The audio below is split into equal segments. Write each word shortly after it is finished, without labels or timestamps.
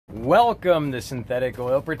Welcome to Synthetic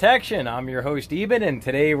Oil Protection. I'm your host Eben, and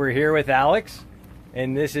today we're here with Alex,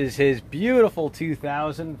 and this is his beautiful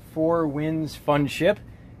 2004 Winds Fun Ship.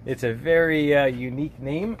 It's a very unique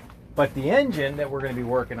name, but the engine that we're going to be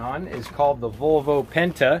working on is called the Volvo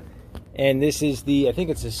Penta, and this is the, I think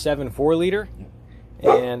it's a 7.4 liter,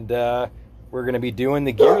 and we're going to be doing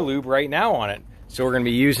the gear lube right now on it. So we're going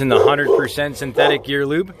to be using the 100% synthetic gear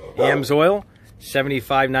lube, AMSOIL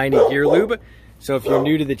 75/90 gear lube. So if you're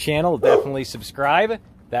new to the channel, definitely subscribe.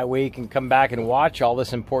 That way you can come back and watch all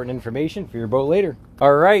this important information for your boat later.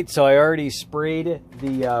 All right, so I already sprayed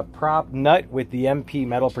the prop nut with the MP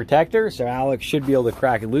metal protector, so Alex should be able to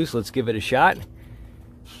crack it loose. Let's give it a shot.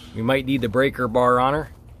 We might need the breaker bar on her.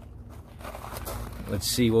 Let's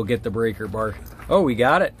see, we'll get the breaker bar. Oh, we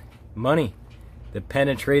got it. Money. The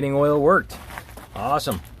penetrating oil worked.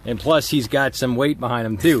 Awesome. And plus he's got some weight behind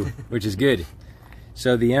him too, which is good.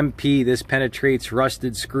 So the MP, this penetrates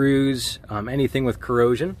rusted screws, anything with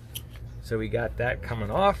corrosion. So we got that coming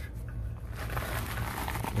off.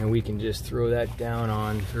 And we can just throw that down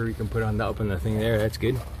on, or we can put on the, up on the thing there, that's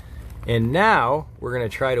good. And now we're gonna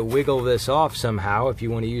try to wiggle this off somehow if you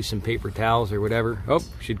want to use some paper towels or whatever. Oh,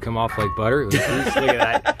 should come off like butter. Look at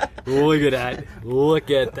that, look at that, look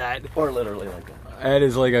at that. Or literally like that. That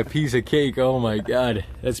is like a piece of cake, oh my God,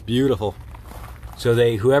 that's beautiful. So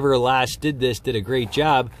whoever last did this did a great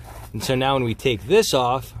job. And so now when we take this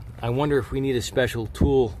off, I wonder if we need a special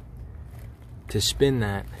tool to spin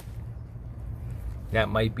that. That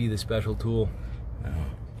might be the special tool.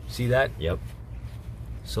 See that? Yep.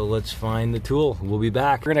 So let's find the tool. We'll be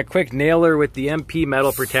back. We're gonna quick nail her with the MP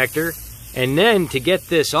metal protector. And then to get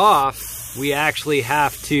this off, we actually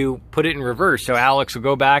have to put it in reverse. So Alex will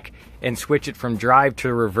go back and switch it from drive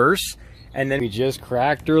to reverse. And then we just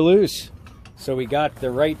cracked her loose. So we got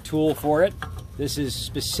the right tool for it. This is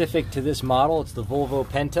specific to this model. It's the Volvo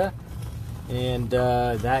Penta, and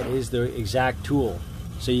that is the exact tool.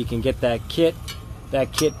 So you can get that kit.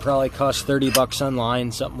 That kit probably costs 30 bucks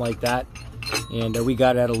online, something like that. And we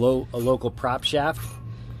got it at a local prop shaft.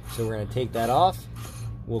 So we're gonna take that off.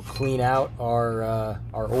 We'll clean out our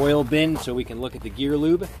oil bin so we can look at the gear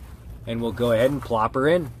lube, and we'll go ahead and plop her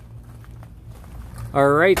in. All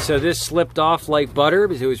right, so this slipped off like butter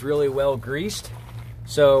because it was really well greased.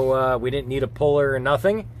 So we didn't need a puller or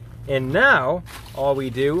nothing. And now all we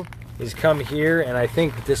do is come here, and I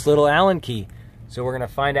think with this little Allen key. So we're gonna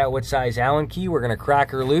find out what size Allen key. We're gonna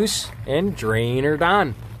crack her loose and drain her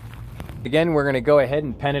down. Again, we're gonna go ahead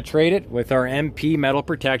and penetrate it with our MP metal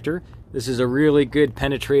protector. This is a really good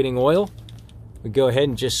penetrating oil. We go ahead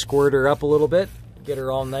and just squirt her up a little bit, get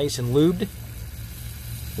her all nice and lubed.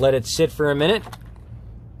 Let it sit for a minute,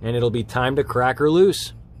 and it'll be time to crack her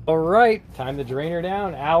loose. All right, time to drain her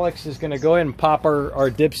down. Alex is gonna go ahead and pop our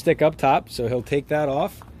dipstick up top, so he'll take that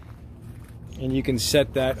off. And you can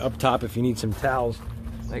set that up top if you need some towels.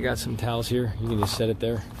 I got some towels here, you can just set it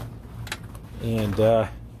there. And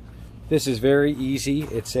this is very easy.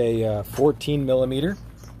 It's a 14 millimeter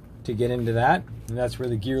to get into that, and that's where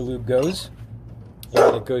the gear lube goes.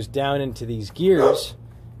 And it goes down into these gears,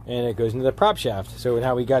 and it goes into the prop shaft. So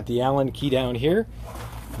now we got the Allen key down here.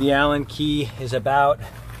 The Allen key is about,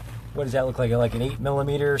 what does that look like an 8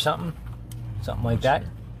 millimeter or something? Something like that.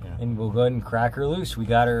 Yeah. And we'll go ahead and crack her loose. We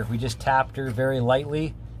got her, we just tapped her very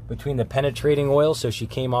lightly between the penetrating oil so she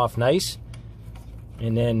came off nice.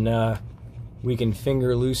 And then we can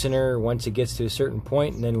finger loosen her once it gets to a certain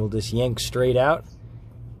point, and then we'll just yank straight out.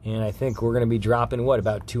 And I think we're gonna be dropping, what,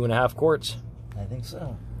 about 2.5 quarts? I think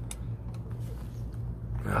so.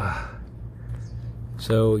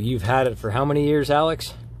 So you've had it for how many years,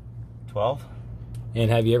 Alex? 12. And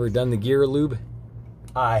have you ever done the gear lube?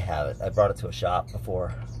 I have it. I brought it to a shop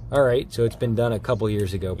before. All right, so it's been done a couple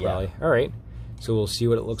years ago, probably. Yeah. All right, so we'll see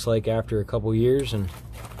what it looks like after a couple years, and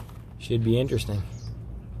should be interesting.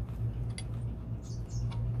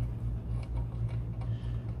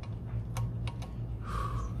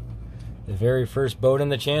 The very first boat on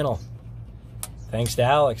the channel, thanks to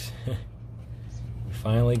Alex. We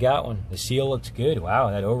finally got one. The seal looks good.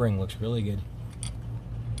 Wow, that O-ring looks really good.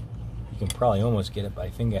 You can probably almost get it by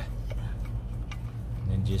finger.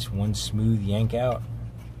 And then just one smooth yank out.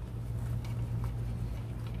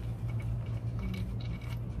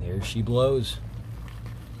 There she blows.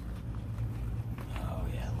 Oh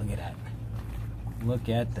yeah, look at that. Look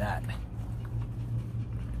at that.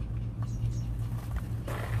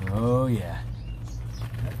 Oh yeah.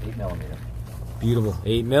 8 millimeter. Beautiful.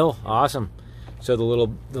 8 mil. Awesome. So the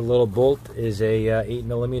little bolt is a 8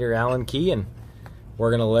 millimeter Allen key, and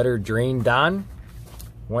we're gonna let her drain down.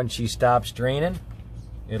 Once she stops draining,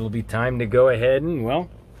 it'll be time to go ahead and, well,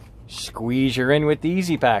 squeeze her in with the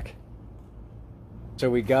Easy Pack. So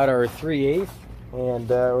we got our 3/8, and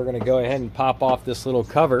we're gonna go ahead and pop off this little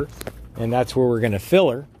cover, and that's where we're gonna fill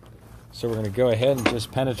her. So we're gonna go ahead and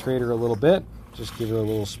just penetrate her a little bit. Just give her a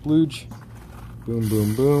little splooge. Boom,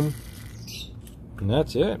 boom, boom. And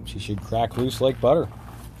that's it. She should crack loose like butter.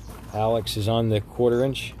 Alex is on the 1/4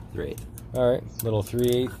 inch. 3/8. All right, little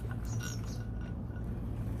 3/8.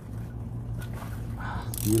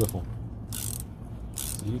 Beautiful.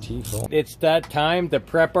 Beautiful. It's that time to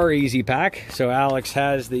prep our Easy Pack. So Alex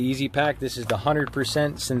has the Easy Pack. This is the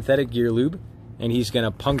 100% synthetic gear lube, and he's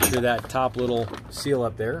gonna puncture that top little seal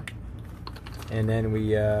up there. And then we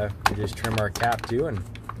just trim our cap too, and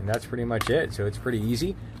that's pretty much it. So it's pretty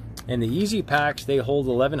easy. And the Easy Packs, they hold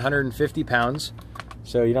 1,150 pounds,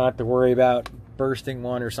 so you don't have to worry about bursting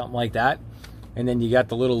one or something like that. And then you got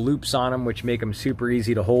the little loops on them, which make them super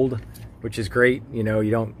easy to hold, which is great. You know,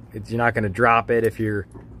 you're not going to drop it if you're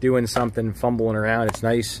doing something, fumbling around. It's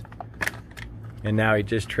nice. And now he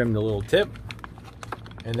just trimmed the little tip.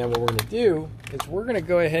 And then what we're going to do is we're going to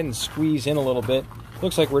go ahead and squeeze in a little bit.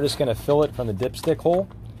 Looks like we're just going to fill it from the dipstick hole,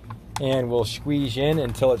 and we'll squeeze in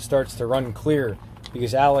until it starts to run clear,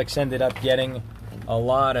 because Alex ended up getting a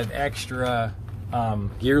lot of extra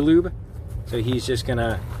gear lube. So he's just going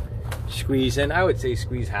to squeeze in. I would say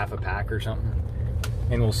squeeze half a pack or something,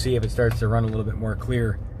 and we'll see if it starts to run a little bit more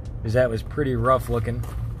clear, because that was pretty rough looking.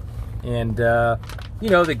 And you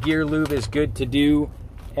know, the gear lube is good to do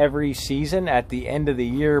every season. At the end of the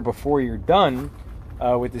year, before you're done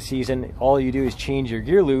with the season, all you do is change your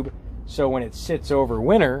gear lube, so when it sits over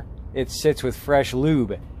winter, it sits with fresh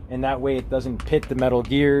lube, and that way it doesn't pit the metal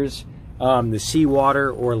gears. The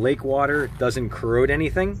seawater or lake water doesn't corrode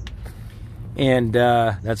anything. And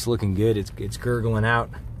that's looking good. It's gurgling out.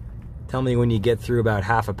 Tell me when you get through about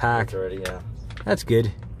half a pack. It's already, yeah. That's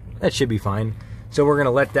good. That should be fine. So we're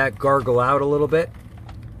gonna let that gargle out a little bit,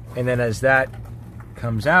 and then as that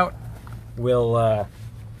comes out, we'll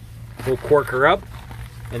cork her up,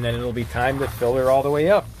 and then it'll be time to fill her all the way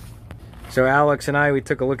up. So Alex and I, we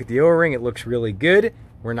took a look at the O-ring. It looks really good.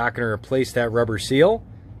 We're not gonna replace that rubber seal,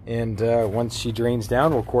 and once she drains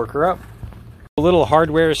down, we'll cork her up. A little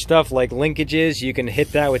hardware stuff like linkages, you can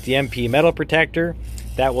hit that with the MP metal protector.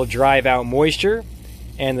 That will drive out moisture,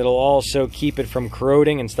 and it'll also keep it from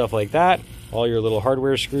corroding and stuff like that. All your little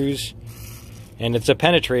hardware screws. And it's a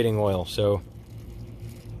penetrating oil, so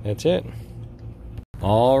that's it.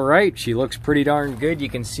 All right, she looks pretty darn good. You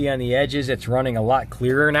can see on the edges it's running a lot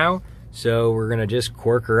clearer now. So we're gonna just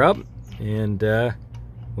cork her up, and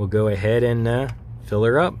we'll go ahead and fill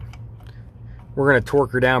her up. We're gonna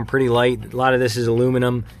torque her down pretty light. A lot of this is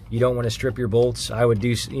aluminum. You don't want to strip your bolts. I would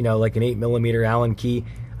do, you know, like an 8mm Allen key.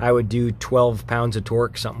 I would do 12 pounds of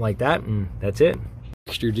torque, something like that, and that's it.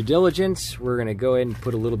 Extra due diligence, we're gonna go ahead and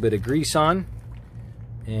put a little bit of grease on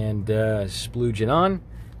and splooge it on.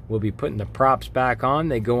 We'll be putting the props back on.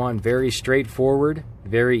 They go on very straightforward,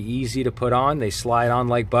 very easy to put on. They slide on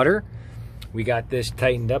like butter. We got this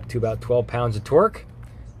tightened up to about 12 pounds of torque.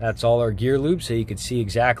 That's all our gear lube, so you can see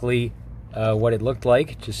exactly what it looked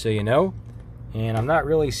like, just so you know. And I'm not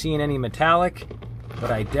really seeing any metallic, but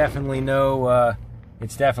I definitely know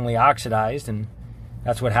it's definitely oxidized, and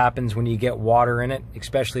that's what happens when you get water in it,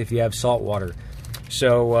 especially if you have salt water.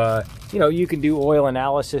 So, you know, you can do oil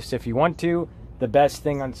analysis if you want to. The best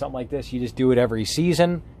thing on something like this, you just do it every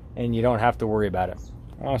season, and you don't have to worry about it.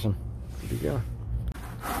 Awesome. Here we go.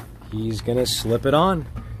 He's gonna slip it on.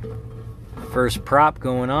 First prop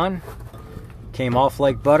going on. Came off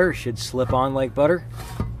like butter, should slip on like butter.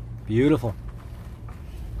 Beautiful.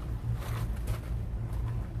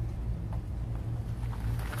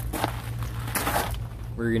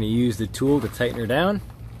 We're gonna use the tool to tighten her down.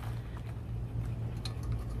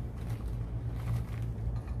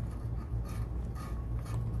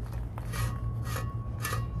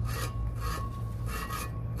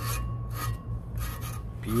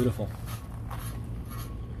 Beautiful.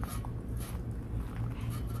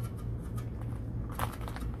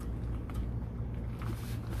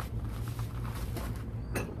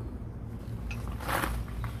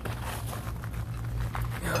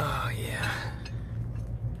 Oh yeah.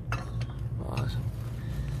 Awesome.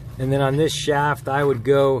 And then on this shaft, I would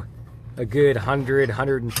go a good 100,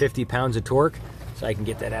 150 pounds of torque. So I can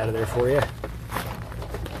get that out of there for you.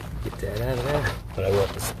 Get that out of there. But I will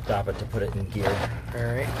have to stop it to put it in gear. All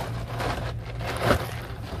right.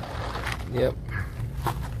 Yep.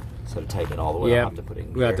 So to tighten it all the way, Yep. I'll have to put it in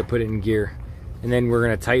gear. We'll have to put it in gear. And then we're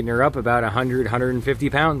gonna tighten her up about 100, 150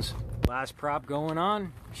 pounds. Last prop going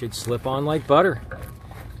on. Should slip on like butter.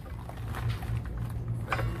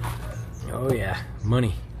 Oh yeah,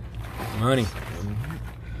 money, money.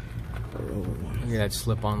 Look at that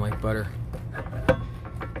slip on like butter.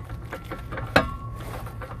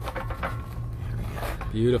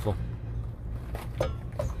 Beautiful.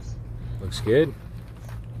 Looks good.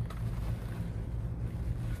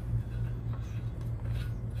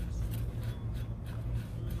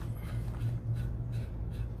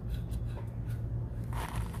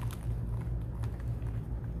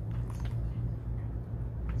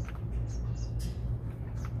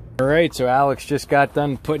 All right, so Alex just got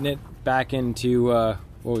done putting it back into, what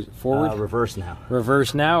was it, forward? Reverse now.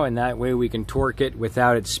 Reverse now, and that way we can torque it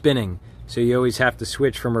without it spinning. So you always have to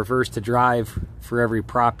switch from reverse to drive for every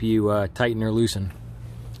prop you tighten or loosen.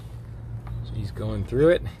 So he's going through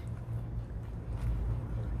it.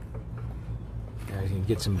 Now he's gonna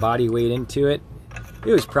get some body weight into it.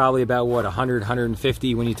 It was probably about, what, 100,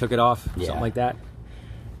 150 when you took it off? Yeah. Something like that.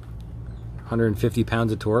 150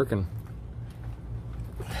 pounds of torque, and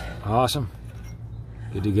awesome.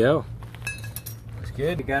 Good to go. Looks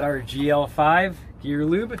good. We got our GL5 gear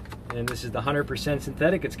lube, and this is the 100%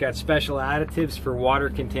 synthetic. It's got special additives for water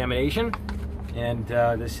contamination, and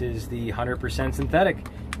this is the 100% synthetic.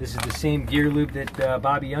 This is the same gear lube that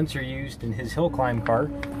Bobby Unser used in his hill climb car.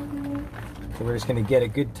 So we're just going to get a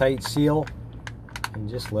good tight seal and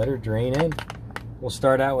just let her drain in. We'll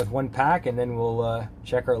start out with one pack, and then we'll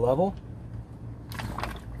check our level.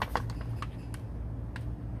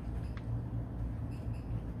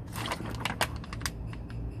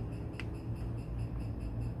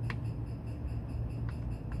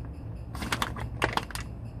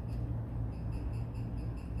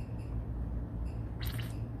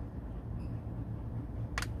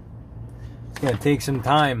 It's gonna take some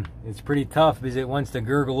time. It's pretty tough because it wants to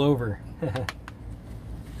gurgle over.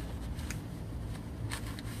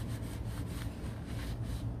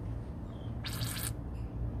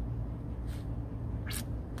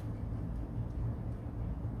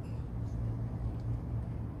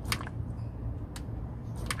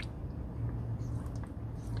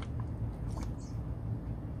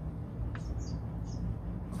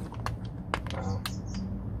 Wow.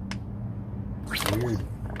 Weird.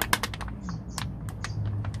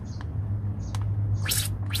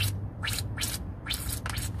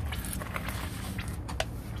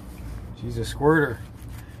 She's a squirter.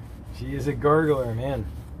 She is a gargler, man.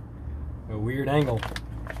 A weird angle.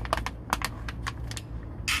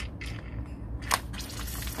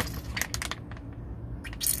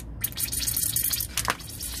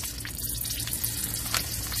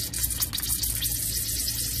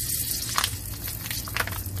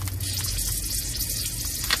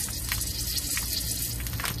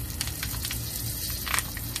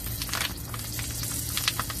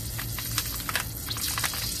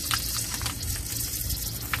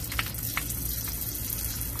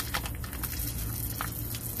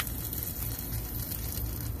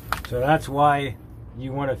 So that's why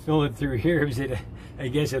you want to fill it through here, because I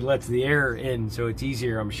guess it lets the air in, so it's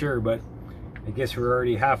easier, I'm sure, but I guess we're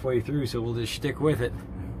already halfway through, so we'll just stick with it.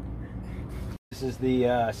 This is the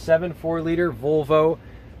 7.4 liter Volvo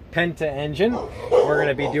Penta engine. We're going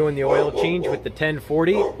to be doing the oil change with the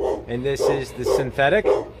 1040, and this is the synthetic,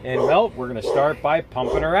 and well, we're going to start by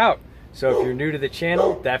pumping her out. So if you're new to the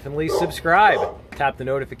channel, definitely subscribe. Tap the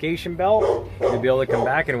notification bell. You'll be able to come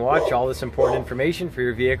back and watch all this important information for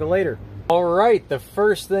your vehicle later. All right, the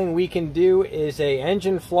first thing we can do is a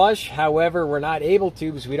engine flush. However, we're not able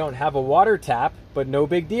to because we don't have a water tap, but no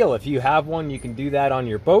big deal. If you have one, you can do that on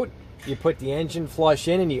your boat. You put the engine flush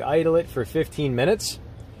in and you idle it for 15 minutes.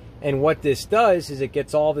 And what this does is it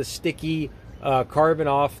gets all the sticky carbon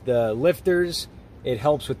off the lifters. It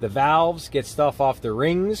helps with the valves, gets stuff off the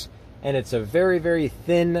rings. And it's a very, very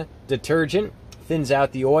thin detergent, thins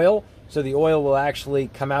out the oil, so the oil will actually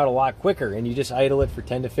come out a lot quicker, and you just idle it for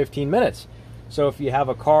 10 to 15 minutes. So if you have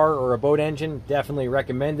a car or a boat engine, definitely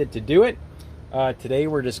recommended to do it. Today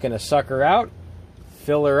we're just going to suck her out,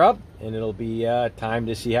 fill her up, and it'll be time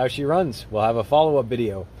to see how she runs. We'll have a follow-up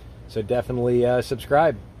video, so definitely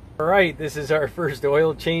subscribe. All right, this is our first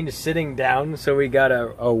oil change sitting down. So we got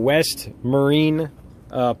a West Marine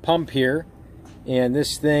pump here. And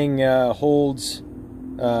this thing holds,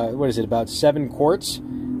 what is it, about 7 quarts.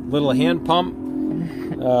 Little hand pump,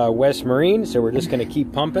 West Marine, so we're just going to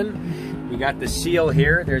keep pumping. We got the seal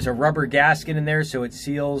here. There's a rubber gasket in there, so it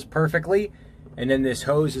seals perfectly. And then this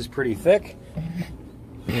hose is pretty thick.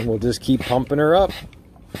 And we'll just keep pumping her up.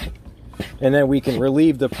 And then we can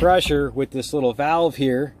relieve the pressure with this little valve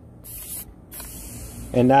here.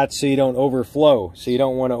 And that's so you don't overflow. So you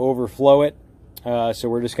don't want to overflow it. So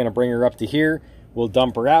we're just going to bring her up to here. We'll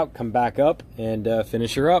dump her out, come back up, and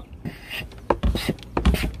finish her up.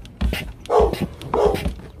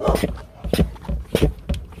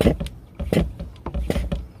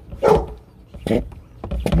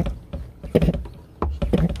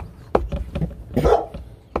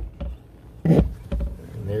 And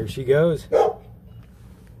there she goes.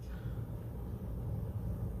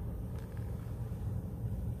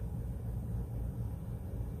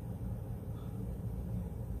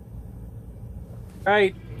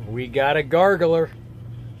 Right, we got a gargler,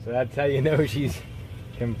 so that's how you know she's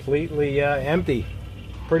completely empty.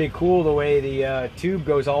 Pretty cool the way the tube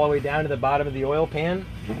goes all the way down to the bottom of the oil pan.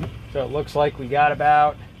 So it looks like we got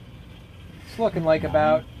about, it's looking like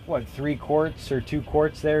about, what, 3 quarts or 2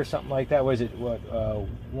 quarts there, something like that. Was it, what,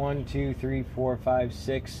 1, 2, 3, 4, 5,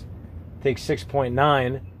 6, takes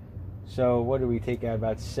 6.9. So what do we take out,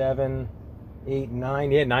 about 7, 8,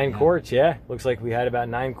 9, yeah, 9 quarts, yeah. Looks like we had about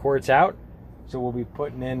 9 quarts out. So we'll be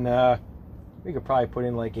putting in, we could probably put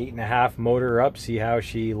in like 8.5, motor her up, see how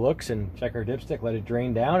she looks, and check our dipstick, let it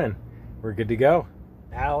drain down, and we're good to go.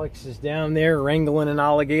 Alex is down there wrangling an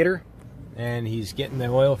alligator, and he's getting the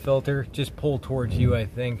oil filter. Just pull towards you, I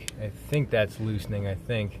think. I think that's loosening, I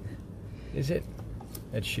think. Is it?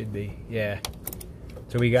 That should be, yeah.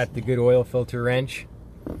 So we got the good oil filter wrench,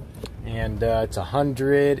 and it's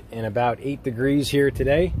 100 and about 8 degrees here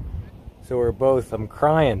today. So we're both, I'm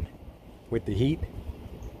crying with the heat.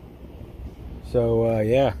 So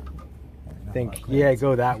yeah, I think, yeah,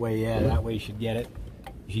 go that way. Yeah, that way you should get it.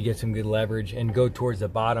 You should get some good leverage and go towards the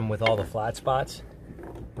bottom with all the flat spots.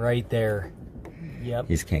 Right there. Yep.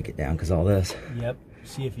 You just can't get down because all this. Yep.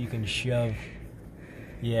 See if you can shove.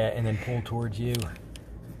 Yeah, and then pull towards you.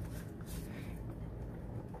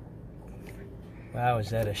 Wow,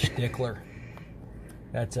 is that a stickler?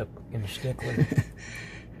 That's a fucking stickler.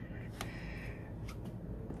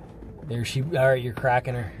 There she, all right, you're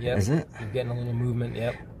cracking her. Yep. Is it? You're getting a little movement,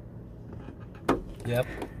 yep. Yep.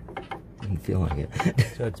 Doesn't feel like it.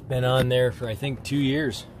 So it's been on there for, I think, 2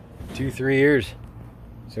 years. 2-3 years.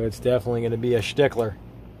 So it's definitely gonna be a stickler.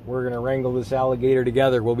 We're gonna wrangle this alligator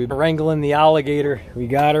together. We'll be wrangling the alligator. We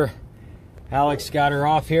got her. Alex got her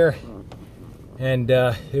off here. And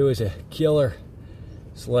it was a killer.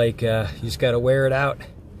 It's like, you just gotta wear it out.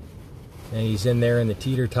 And he's in there in the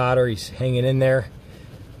teeter-totter. He's hanging in there.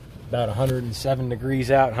 About 107 degrees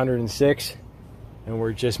out, 106, and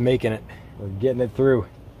we're just making it. We're getting it through.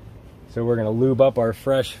 So we're gonna lube up our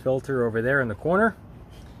fresh filter over there in the corner.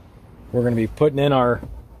 We're gonna be putting in our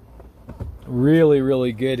really,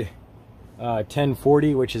 really good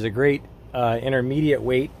 1040, which is a great intermediate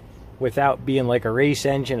weight without being like a race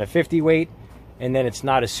engine, a 50 weight, and then it's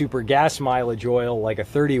not a super gas mileage oil like a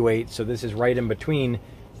 30 weight, so this is right in between.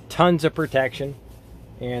 Tons of protection.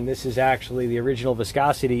 And this is actually the original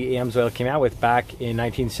viscosity AMSOIL came out with back in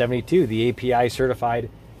 1972. The API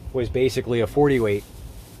certified was basically a 40 weight.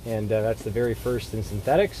 And that's the very first in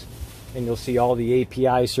synthetics. And you'll see all the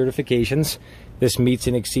API certifications. This meets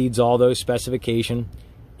and exceeds all those specifications.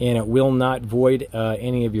 And it will not void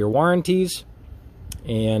any of your warranties.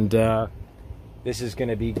 And this is going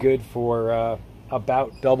to be good for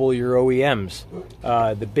about double your OEMs.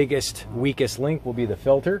 The biggest, weakest link will be the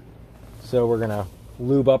filter. So we're going to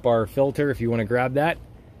lube up our filter if you want to grab that,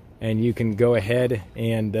 and you can go ahead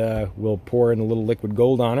and we'll pour in a little liquid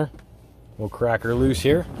gold on her. We'll crack her loose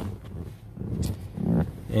here,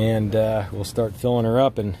 and we'll start filling her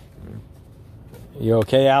up. And you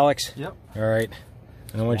okay, Alex? Yep. All right.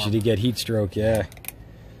 I don't want you to get heat stroke. Yeah.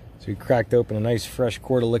 So we cracked open a nice fresh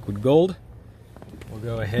quart of liquid gold. We'll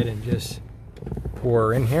go ahead and just pour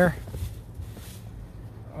her in here.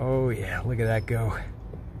 Oh yeah, look at that go.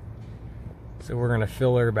 So we're gonna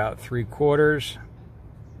fill her about 3/4.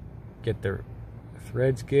 Get the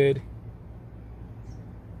threads good.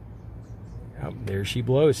 Oh, there she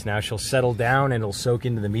blows. Now she'll settle down and it'll soak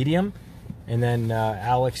into the medium. And then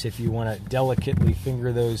Alex, if you want to delicately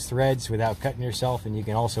finger those threads without cutting yourself, and you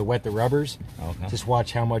can also wet the rubbers. Okay. Just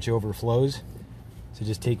watch how much overflows. So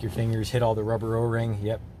just take your fingers, hit all the rubber O-ring.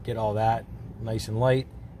 Yep, get all that nice and light.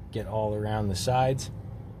 Get all around the sides.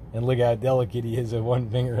 And look how delicate he is with one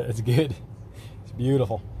finger. That's good.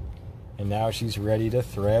 Beautiful. And now she's ready to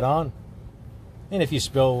thread on. And if you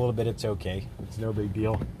spill a little bit, it's okay. It's no big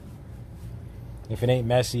deal. If it ain't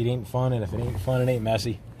messy, it ain't fun, and if it ain't fun, it ain't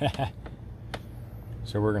messy.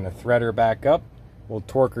 So we're gonna thread her back up. We'll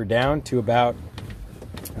torque her down to about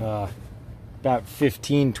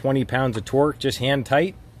 15-20 pounds of torque, just hand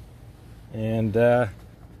tight. And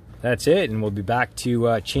that's it. And we'll be back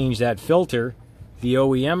to change that filter. The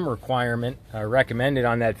OEM requirement recommended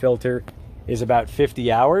on that filter is about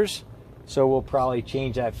 50 hours. So we'll probably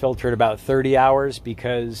change that filter at about 30 hours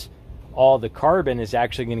because all the carbon is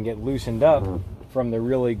actually going to get loosened up from the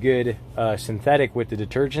really good synthetic with the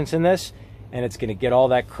detergents in this. and it's going to get all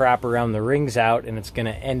that crap around the rings out, and it's going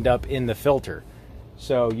to end up in the filter.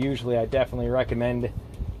 So usually I definitely recommend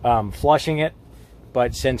flushing it,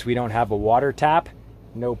 but since we don't have a water tap,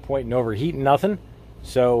 no point in overheating nothing.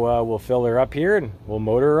 So we'll fill her up here and we'll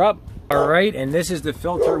motor her up. All right, and this is the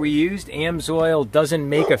filter we used. AMSOIL doesn't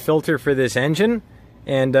make a filter for this engine,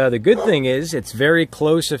 and the good thing is it's very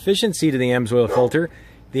close efficiency to the AMSOIL filter.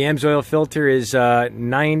 The AMSOIL filter is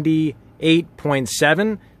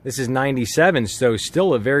 98.7. This is 97, so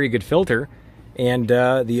still a very good filter. And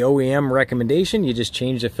the OEM recommendation, you just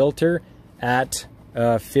change the filter at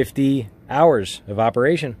 50 hours of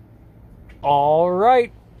operation. All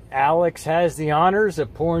right, Alex has the honors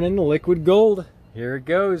of pouring in the liquid gold. Here it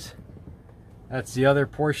goes. That's the other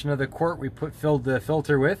portion of the quart we filled the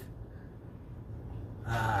filter with.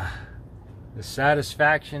 The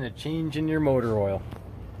satisfaction of changing your motor oil.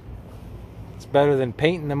 It's better than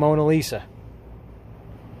painting the Mona Lisa.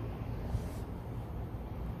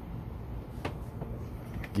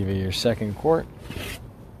 Give it your second quart.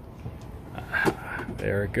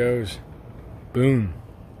 There it goes. Boom.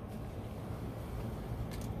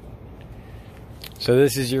 So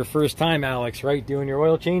this is your first time, Alex, right? Doing your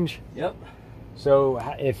oil change? Yep. So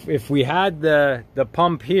if we had the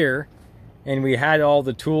pump here and we had all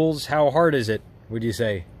the tools, how hard is it, would you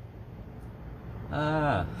say?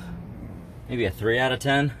 Maybe a 3 out of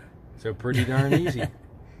 10. So pretty darn easy.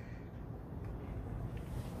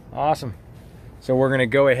 Awesome. So we're going to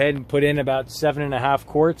go ahead and put in about 7.5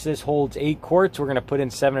 quarts. This holds 8 quarts. We're going to put in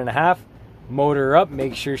 7.5. Motor her up,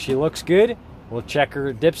 make sure she looks good. We'll check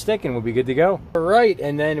her dipstick and we'll be good to go. All right,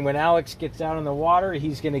 and then when Alex gets out in the water,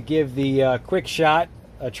 he's going to give the quick shot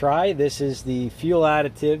a try. This is the fuel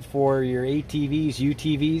additive for your ATVs,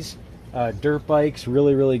 UTVs, dirt bikes.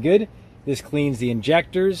 Really, really good. This cleans the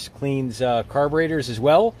injectors, cleans carburetors as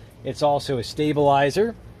well. It's also a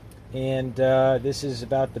stabilizer. And this is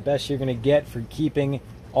about the best you're going to get for keeping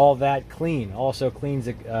all that clean. Also cleans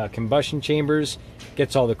the combustion chambers,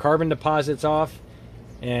 gets all the carbon deposits off,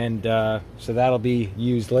 and so that'll be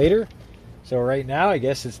used later. So right now, I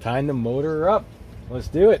guess it's time to motor her up. Let's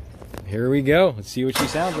do it. Here we go. Let's see what she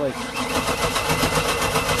sounds like.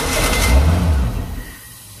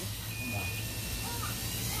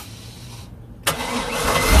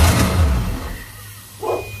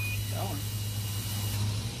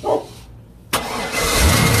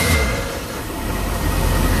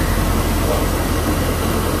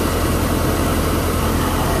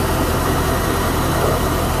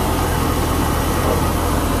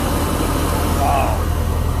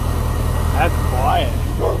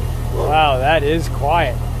 Wow, that is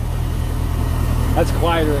quiet. That's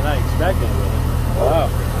quieter than I expected. Wow.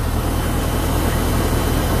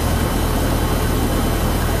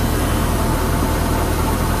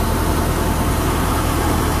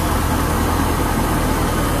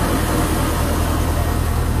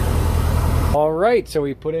 All right, so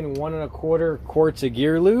we put in 1 1/4 quarts of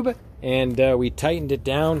gear lube, and we tightened it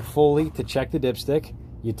down fully to check the dipstick.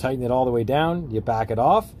 You tighten it all the way down, you back it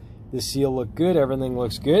off. The seal looked good, everything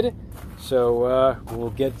looks good. So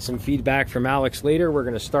we'll get some feedback from Alex later. We're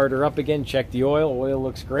gonna start her up again, check the oil. Oil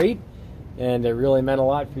looks great. And it really meant a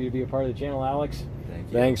lot for you to be a part of the channel, Alex. Thank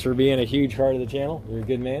you. Thanks for being a huge part of the channel. You're a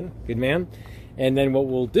good man, good man. And then what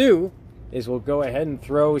we'll do is we'll go ahead and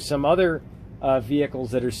throw some other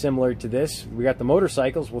vehicles that are similar to this. We got the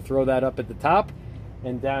motorcycles, we'll throw that up at the top.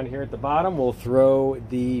 And down here at the bottom, we'll throw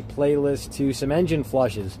the playlist to some engine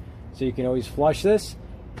flushes. So you can always flush this.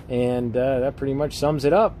 And that pretty much sums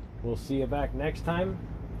it up. We'll see you back next time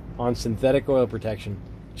on synthetic oil protection.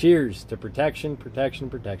 Cheers to protection, protection,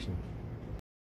 protection.